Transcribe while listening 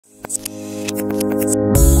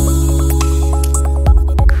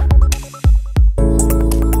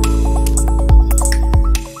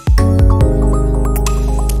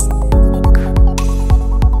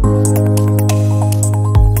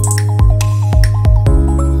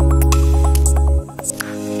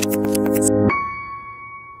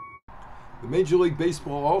Major League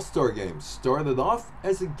Baseball All-Star Game started off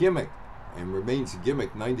as a gimmick and remains a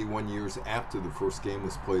gimmick 91 years after the first game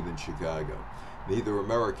was played in Chicago. Neither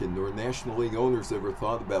American nor National League owners ever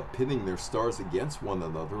thought about pitting their stars against one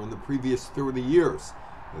another in the previous 30 years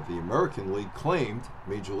that the American League claimed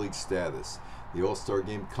Major League status. The All-Star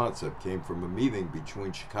Game concept came from a meeting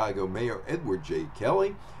between Chicago Mayor Edward J.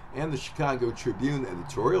 Kelly and the Chicago Tribune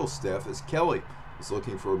editorial staff, as Kelly was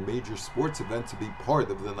looking for a major sports event to be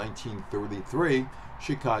part of the 1933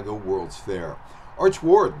 Chicago World's Fair. Arch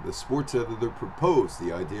Ward, the sports editor, proposed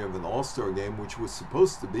the idea of an All-Star Game which was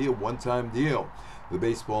supposed to be a one-time deal. The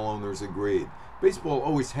baseball owners agreed. Baseball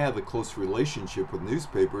always had a close relationship with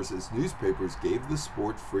newspapers, as newspapers gave the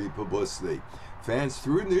sport free publicity. Fans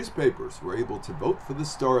through newspapers were able to vote for the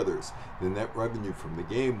starters. The net revenue from the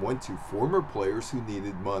game went to former players who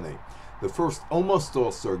needed money. The first almost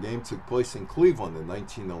All-Star Game took place in Cleveland in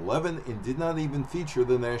 1911 and did not even feature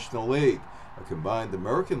the National League. A combined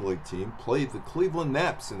American League team played the Cleveland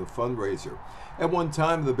Naps in a fundraiser. At one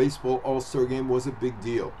time, the baseball All-Star Game was a big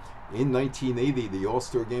deal. In 1980, the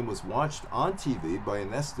All-Star Game was watched on TV by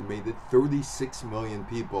an estimated 36 million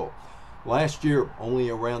people. Last year,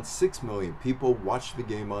 only around 6 million people watched the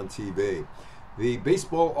game on TV. The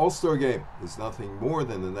baseball All-Star Game is nothing more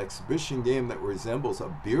than an exhibition game that resembles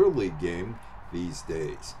a beer league game these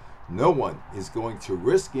days. No one is going to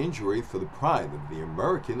risk injury for the pride of the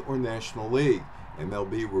American or National League.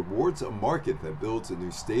 MLB rewards a market that builds a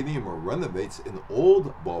new stadium or renovates an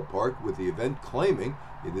old ballpark, with the event claiming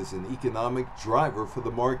it is an economic driver for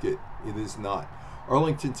the market. It is not.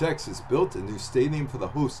 Arlington, Texas built a new stadium for the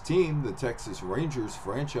host team, the Texas Rangers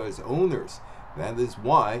franchise owners. That is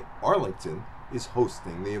why Arlington is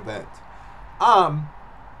hosting the event. I'm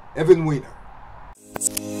Evan Weiner.